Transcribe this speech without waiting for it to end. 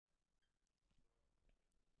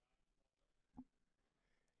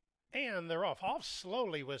And they're off. Off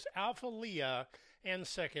slowly was Alpha Leah and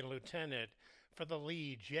Second Lieutenant. For the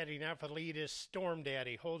lead, jetting out for the lead is Storm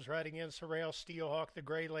Daddy. Holds right against the rail. Steelhawk the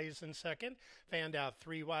Gray lays in second. Fanned out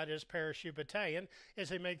 3 wide is Parachute Battalion as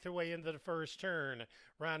they make their way into the first turn.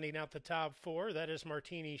 Rounding out the top 4, that is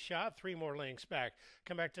Martini Shot. 3 more lengths back.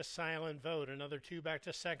 Come back to Silent Vote. Another 2 back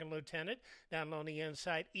to Second Lieutenant. Down on the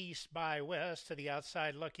inside, East by West. To the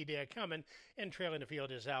outside, Lucky Day coming. And trailing the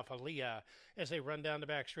field is Alpha Leah as they run down the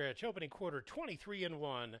backstretch. Opening quarter,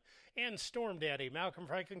 23-1. And Storm Daddy. Malcolm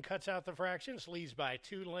Franklin cuts out the fractions, leads by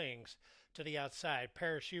 2 lengths. To the outside,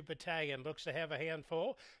 Parachute Battalion looks to have a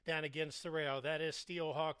handful down against the rail. That is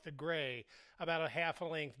Steelhawk the Gray. About a half a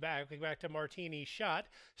length back. We back to Martini Shot.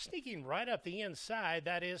 Sneaking right up the inside,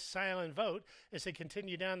 that is Silent Vote as they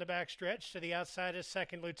continue down the backstretch. To the outside is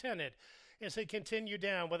Second Lieutenant as they continue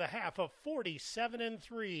down with a half of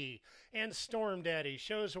 47-3. And Storm Daddy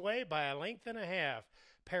shows away by a length and a half.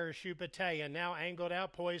 Parachute Battalion now angled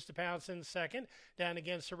out, poised to pounce in second. Down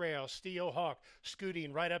against the rail, Steelhawk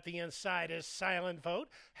scooting right up the inside is Silent Vote,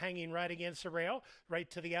 hanging right against the rail. Right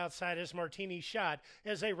to the outside is Martini Shot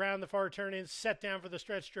as they round the far turn and set down for the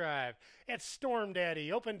stretch drive. It's Storm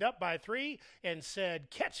Daddy, opened up by 3 and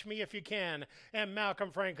said, "Catch me if you can." And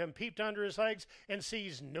Malcolm Franklin peeped under his legs and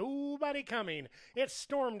sees nobody coming. It's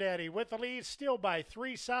Storm Daddy with the lead, still by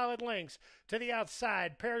 3 solid lengths. To the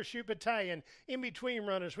outside, Parachute Battalion. In between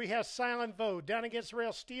runners, we have Silent Vote down against the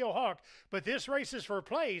rail, Steelhawk. But this race is for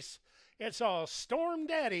place. It's all Storm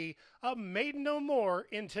Daddy, a maiden no more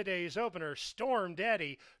in today's opener. Storm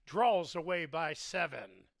Daddy draws away by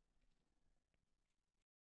 7.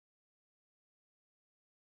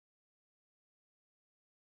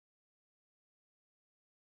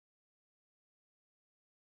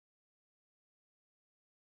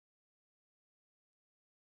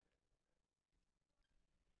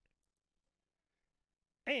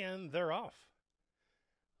 And they're off.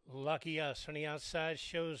 Lucky Us on the outside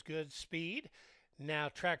shows good speed. Now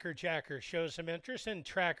Tracker Jacker shows some interest, and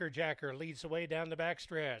Tracker Jacker leads the way down the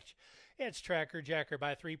backstretch. It's Tracker Jacker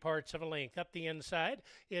by 3 parts of a length. Up the inside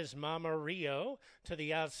is Mama Rio. To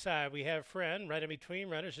the outside, we have Friend. Right in between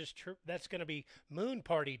runners is that's going to be Moon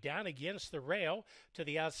Party down against the rail. To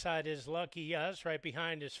the outside is Lucky Us. Right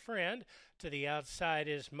behind is Friend. To the outside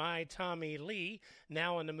is My Tommy Lee.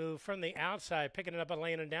 Now on the move from the outside, picking it up and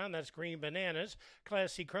laying it down. That's Green Bananas.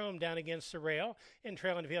 Classy Chrome down against the rail. In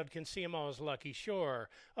trailing the field, can see them all as Lucky Shore.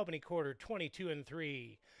 Opening quarter,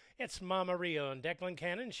 22-3. It's Mama Rio, and Declan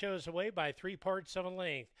Cannon shows away by 3 parts of a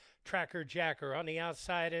length. Tracker Jacker on the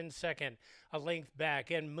outside in second. A length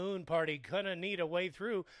back, and Moon Party gonna need a way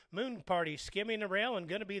through. Moon Party skimming the rail and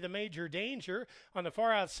gonna be the major danger. On the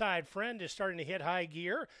far outside, Friend is starting to hit high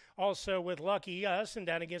gear. Also with Lucky Us, and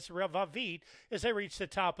down against the rail, Vavit as they reach the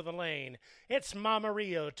top of the lane. It's Mama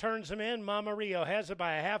Rio, turns them in. Mama Rio has it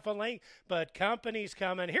by a half a length, but company's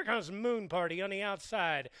coming. Here comes Moon Party on the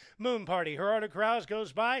outside. Moon Party, Gerardo Krause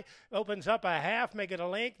goes by, opens up a half, make it a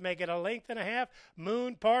length and a half.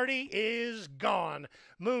 Moon Party is gone.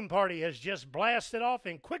 Moon Party has just blasted off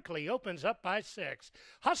and quickly opens up by 6.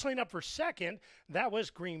 Hustling up for second, that was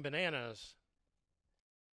Green Bananas.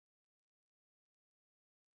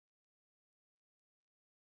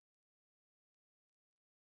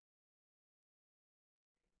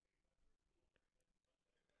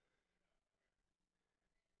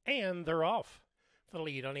 And they're off. The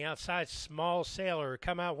lead on the outside, Small Sailor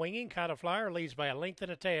come out winging. Caught a flyer, leads by a length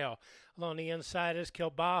and a tail. Along the inside is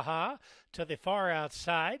Kilbaha to the far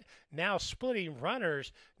outside. Now splitting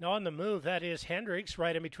runners. Now on the move, that is Hendricks.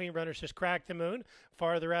 Right in between runners is Crack the Moon.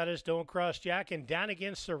 Farther out is Don't Cross Jack. And down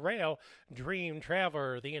against the rail, Dream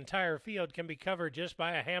Traveler. The entire field can be covered just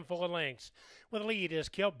by a handful of lengths. With the lead is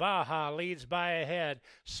Kilbaha, leads by a head.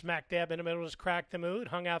 Smack dab in the middle is Crack the Moon.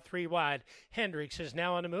 Hung out 3 wide. Hendricks is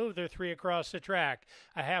now on the move. They're 3 across the track.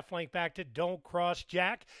 A half length back to Don't Cross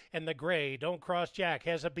Jack. And the gray, Don't Cross Jack,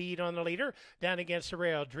 has a bead on the leader. Down against the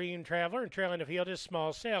rail, Dream Traveler, and trailing the field is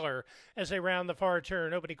Small Sailor as they round the far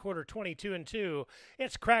turn. Opening quarter, 22-2.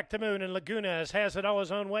 It's Crack the Moon, and Lagunas has it all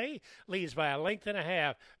his own way. Leads by a length and a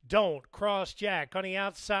half. Don't Cross Jack on the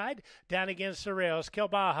outside. Down against the rails,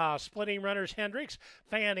 Kilbaha. Splitting runners, Hendricks.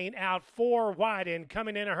 Fanning out 4 wide and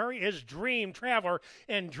coming in a hurry is Dream Traveler,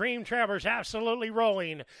 and Dream Traveler's absolutely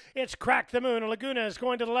rolling. It's Crack the Moon, and Laguna is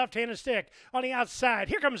going to the left-handed stick on the outside.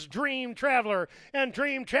 Here comes Dream Traveler, and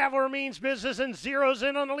Dream Traveler means business and zeroes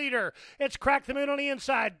in on the leader. It's Crack the Moon on the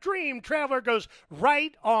inside. Dream Traveler goes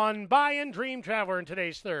right on by, and Dream Traveler in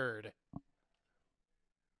today's third.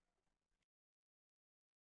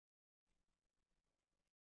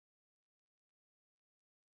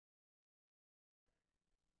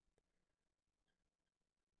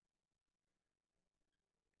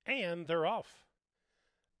 And they're off.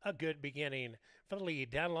 A good beginning for the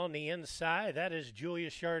lead. Down along the inside, that is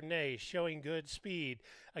Julius Chardonnay showing good speed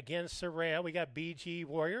against the rail. We got BG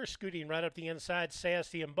Warrior scooting right up the inside,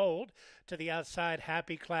 Sassy and Bold. To the outside,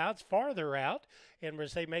 Happy Clouds farther out, and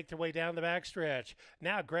as they make their way down the backstretch.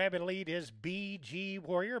 Now grabbing lead is BG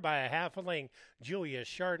Warrior by a half a length. Julius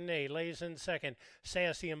Chardonnay lays in second.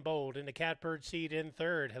 Sassy and Bold in the catbird seat in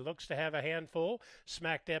third. It looks to have a handful.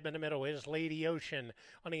 Smack dab in the middle is Lady Ocean.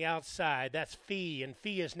 On the outside, that's Fee, and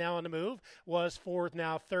Fee is now on the move. Was fourth,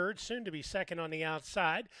 now third, soon to be second on the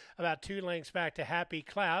outside. About 2 lengths back to Happy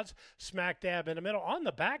Clouds. Smack dab in the middle. On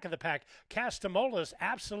the back of the pack, Castamola's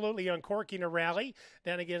absolutely uncorking a rally.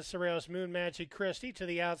 Down against the rails, Moon Magic Christie. To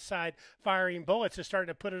the outside, Firing Bullets is starting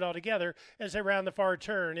to put it all together as they round the far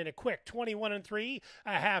turn in a quick 21-3,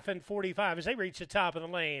 a half and 45 as they reach the top of the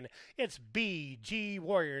lane. It's BG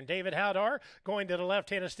Warrior and David Howdar going to the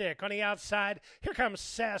left-handed stick. On the outside, here comes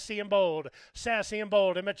Sassy and Bold. Sassy and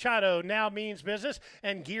Bold, and Machado now means business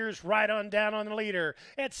and gears right on down on the leader.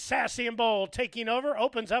 It's Sassy and Bold taking over,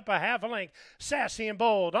 opens up a half a length. Sassy and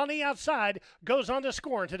Bold on the outside goes on to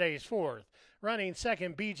score in today's fourth. Running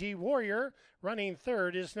second, BG Warrior. Running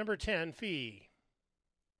third is number 10, Fee.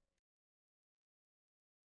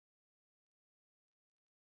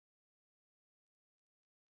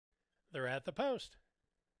 They're at the post.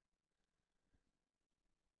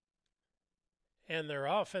 And they're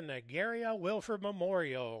off in the Gary L. Wilford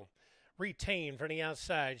Memorial. Retained from the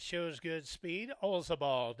outside, shows good speed.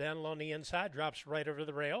 Olzabal down along the inside, drops right over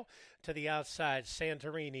the rail. To the outside,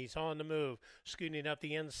 Santorini's on the move, scooting up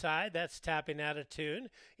the inside. That's tapping out of tune.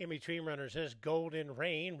 In between runners is Golden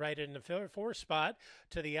Rain, right in the fourth spot.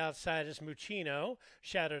 To the outside is Muccino,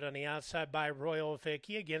 shadowed on the outside by Royal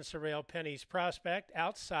Vicky. Against the rail, Penny's Prospect.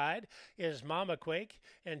 Outside is Mama Quake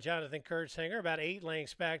and Jonathan Kurtzinger, about 8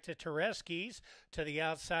 lengths back to Tereski's. To the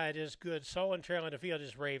outside is Good Soul, and trailing the field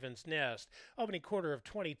is Raven's Nest. Opening quarter of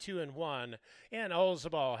 22-1. And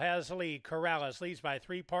Olzabal has the lead. Corrales leads by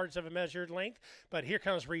 3 parts of a measured length, but here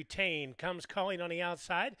comes Retain, comes calling on the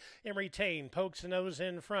outside, and Retain pokes the nose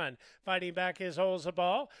in front. Fighting back is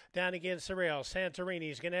Olzabal, down against the rail.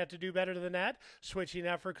 Santorini's going to have to do better than that, switching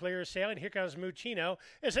out for clear sail, and here comes Muccino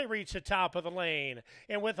as they reach the top of the lane.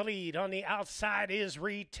 And with the lead on the outside is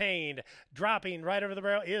Retained. Dropping right over the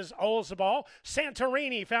rail is Olzabal.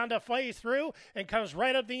 Santorini found a way through and comes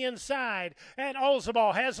right up the inside, and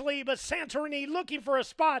Olzabal has the lead, but Santorini looking for a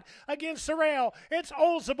spot against the rail. It's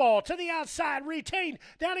Olzabal to the outside, Retained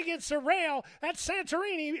down against the rail. That's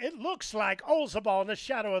Santorini. It looks like Olzabal in the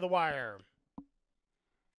shadow of the wire.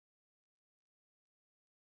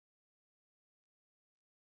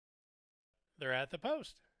 They're at the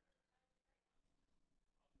post.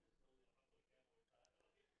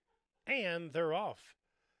 And they're off.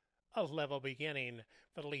 A level beginning.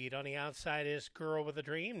 For the lead on the outside is Girl with a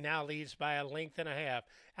Dream. Now leads by a length and a half.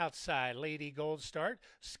 Outside, Lady Gold Start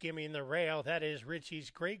skimming the rail. That is Richie's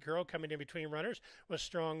Great Girl coming in between runners with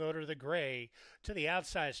Strong Odor the Gray. To the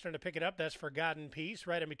outside, starting to pick it up. That's Forgotten Peace.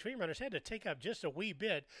 Right in between runners. Had to take up just a wee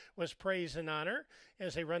bit. Was Praise and Honor.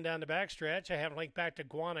 As they run down the backstretch, I have a link back to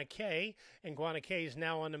Guana K. And Guana K is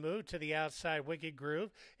now on the move. To the outside, Wicked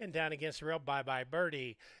Groove. And down against the rail, Bye Bye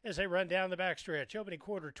Birdie. As they run down the backstretch, opening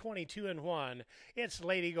quarter 22-1. It's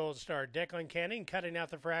Lady Gold Star. Declan Canning cutting out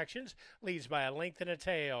the fractions. Leads by a length and a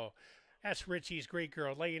tail. That's Richie's Greek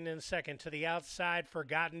Girl laying in second. To the outside,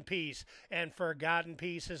 Forgotten Peace. And Forgotten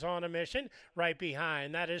Peace is on a mission right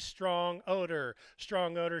behind. That is Strong Odor.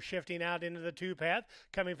 Strong Odor shifting out into the two-path.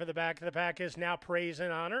 Coming from the back of the pack is now Praise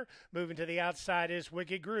and Honor. Moving to the outside is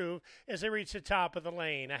Wicked Groove as they reach the top of the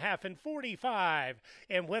lane. A half and 45.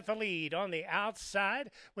 And with the lead on the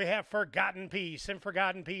outside, we have Forgotten Peace. And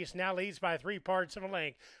Forgotten Peace now leads by 3 parts of a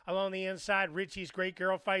length. Along the inside, Richie's Great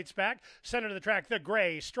Girl fights back. Center of the track, the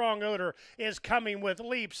Gray. Strong Odor is coming with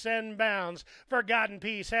leaps and bounds. Forgotten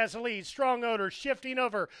Peace has the lead. Strong Odor shifting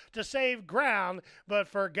over to save ground, but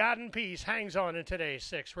Forgotten Peace hangs on in today's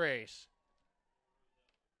 6th race.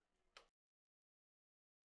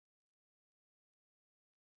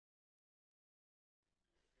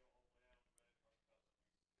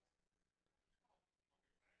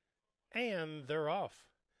 And they're off.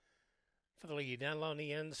 For the lead, down along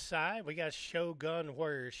the inside, we got Shogun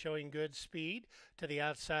Warrior showing good speed. To the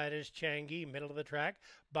outside is Changi, middle of the track.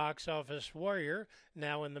 Box Office Warrior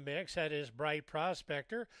now in the mix. That is Bright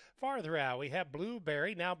Prospector. Farther out, we have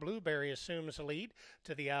Blueberry. Now Blueberry assumes the lead.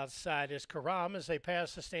 To the outside is Karam as they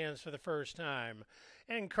pass the stands for the first time.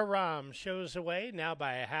 And Karam shows away now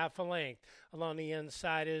by a half a length. Along the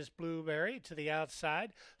inside is Blueberry. To the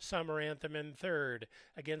outside, Summer Anthem in third.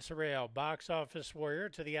 Against the rail, Box Office Warrior.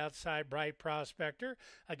 To the outside, Bright Prospector.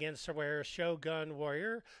 Against the rail, Shogun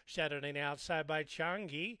Warrior. Shadowed on the outside by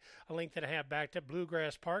Changi. A length and a half back to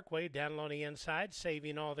Bluegrass Parkway. Down along the inside,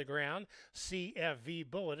 saving all the ground.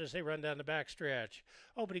 CFV Bullet as they run down the backstretch.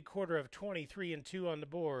 Opening quarter of 23 and 2 on the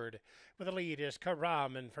board. With the lead is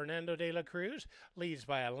Karam, and Fernando de la Cruz leads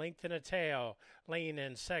by a length and a tail. Lane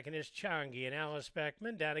in second is Changi and Alice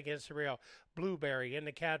Beckman. Down against the rail, Blueberry in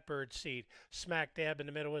the catbird seat. Smack dab in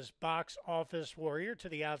the middle is Box Office Warrior. To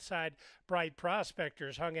the outside, Bright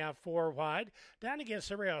Prospectors hung out 4 wide. Down against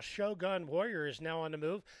the rail, Shogun Warrior is now on the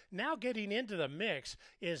move. Now getting into the mix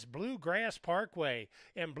is Bluegrass Parkway.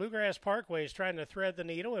 And Bluegrass Parkway is trying to thread the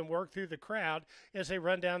needle and work through the crowd as they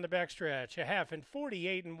run down the backstretch. A half in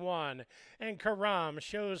 48 and 1. And Karam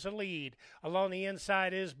shows the lead. Along the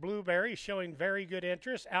inside is Blueberry showing very good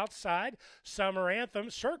interest. Outside, Summer Anthem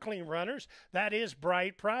circling runners. That is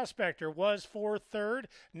Bright Prospector. Was for third.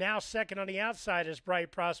 Now second on the outside is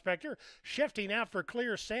Bright Prospector. Shifting out for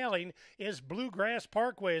clear sailing is Bluegrass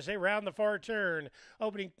Parkway as they round the far turn.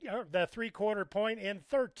 Opening the 3/4 point in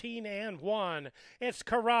 13 and 1. It's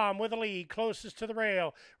Karam with the lead closest to the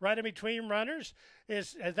rail. Right in between runners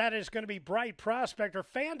is going to be Bright Prospector.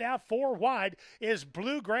 Fanned out 4 wide is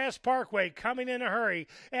Bluegrass Parkway coming in a hurry.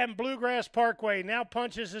 And Bluegrass Parkway now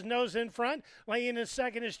punches his nose in front. Laying in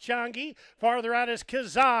second is Changi. Farther out is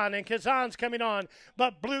Kazan, and Kazan's coming on.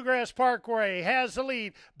 But Bluegrass Parkway has the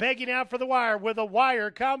lead, begging out for the wire. Will the wire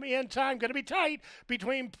come in time? Going to be tight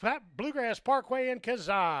between Bluegrass Parkway and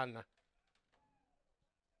Kazan.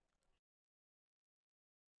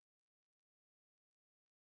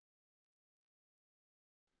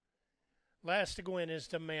 Last to go in is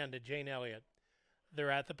Demanded, Jane Elliott. They're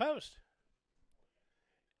at the post.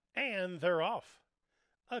 And they're off.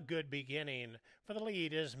 A good beginning. For the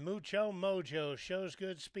lead is Mucho Mojo. Shows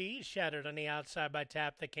good speed. Shattered on the outside by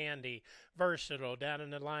Tap the Candy. Versatile down in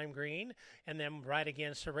the lime green. And then right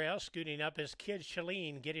against the rail. Scooting up is Kid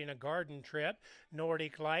Shalene getting a garden trip.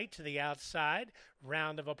 Nordic Light to the outside.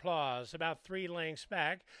 Round of applause. About 3 lengths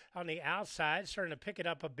back on the outside. Starting to pick it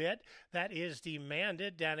up a bit. That is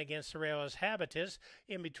Demanded. Down against the rail is Habitus.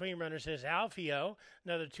 In between runners is Alfio.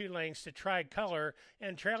 Another 2 lengths to Tricolor.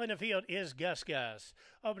 And trailing the field is Gus Gus.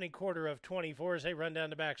 Opening quarter of 24 as they run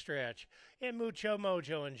down the backstretch. And Mucho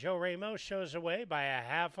Mojo and Joe Ramos shows away by a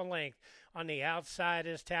half a length. On the outside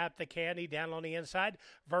is Tap the Candy. Down on the inside,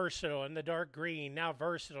 Versatile in the dark green. Now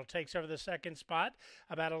Versatile takes over the second spot,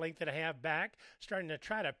 about a length and a half back. Starting to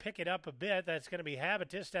try to pick it up a bit. That's going to be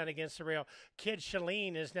Habitus down against the rail. Kid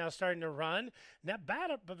Shalene is now starting to run. Now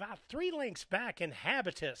about 3 lengths back in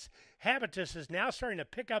Habitus. Habitus is now starting to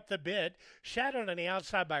pick up the bit. Shadowed on the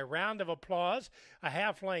outside by Round of Applause, a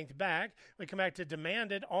half length back. We come back to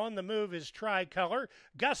Demanded. On the move is Tricolor.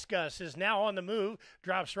 Gus Gus is now on the move.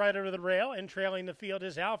 Drops right over the rail. And trailing the field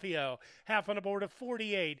is Alfio. Half on the board of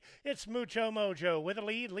 48. It's Mucho Mojo with a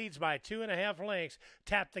lead. Leads by 2.5 lengths.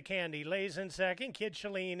 Tap the Candy lays in second. Kid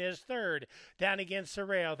Shalene is third. Down against the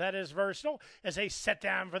rail. That is Versatile as they set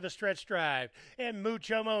down for the stretch drive. And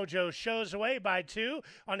Mucho Mojo shows away by 2.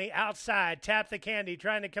 On the outside, Tap the Candy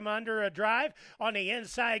trying to come under a drive. On the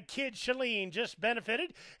inside, Kid Shalene just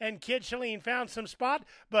benefited. And Kid Shalene found some spot.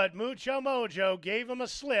 But Mucho Mojo gave him a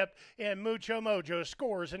slip. And Mucho Mojo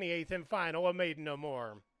scores in the 8th and final, a maiden no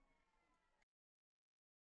more.